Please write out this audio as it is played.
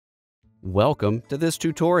Welcome to this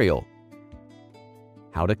tutorial.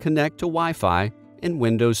 How to connect to Wi-Fi in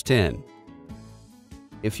Windows 10.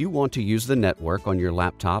 If you want to use the network on your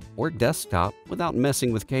laptop or desktop without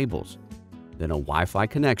messing with cables, then a Wi-Fi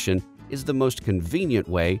connection is the most convenient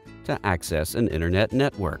way to access an internet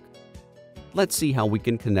network. Let's see how we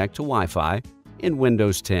can connect to Wi-Fi in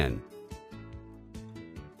Windows 10.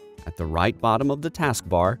 At the right bottom of the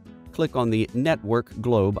taskbar, click on the Network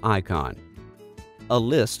globe icon. A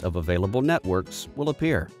list of available networks will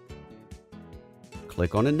appear.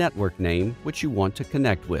 Click on a network name which you want to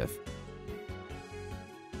connect with.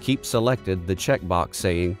 Keep selected the checkbox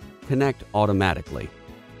saying Connect automatically.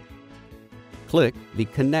 Click the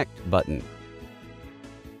Connect button.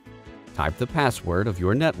 Type the password of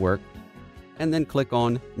your network and then click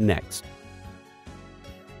on Next.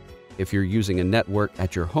 If you're using a network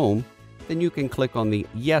at your home, then you can click on the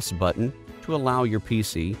Yes button to allow your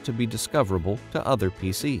PC to be discoverable to other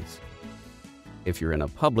PCs. If you're in a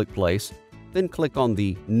public place, then click on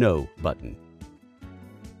the No button.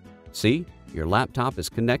 See, your laptop is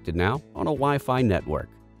connected now on a Wi-Fi network.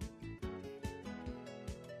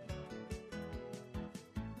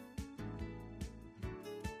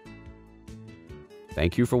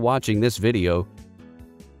 Thank you for watching this video.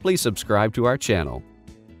 Please subscribe to our channel.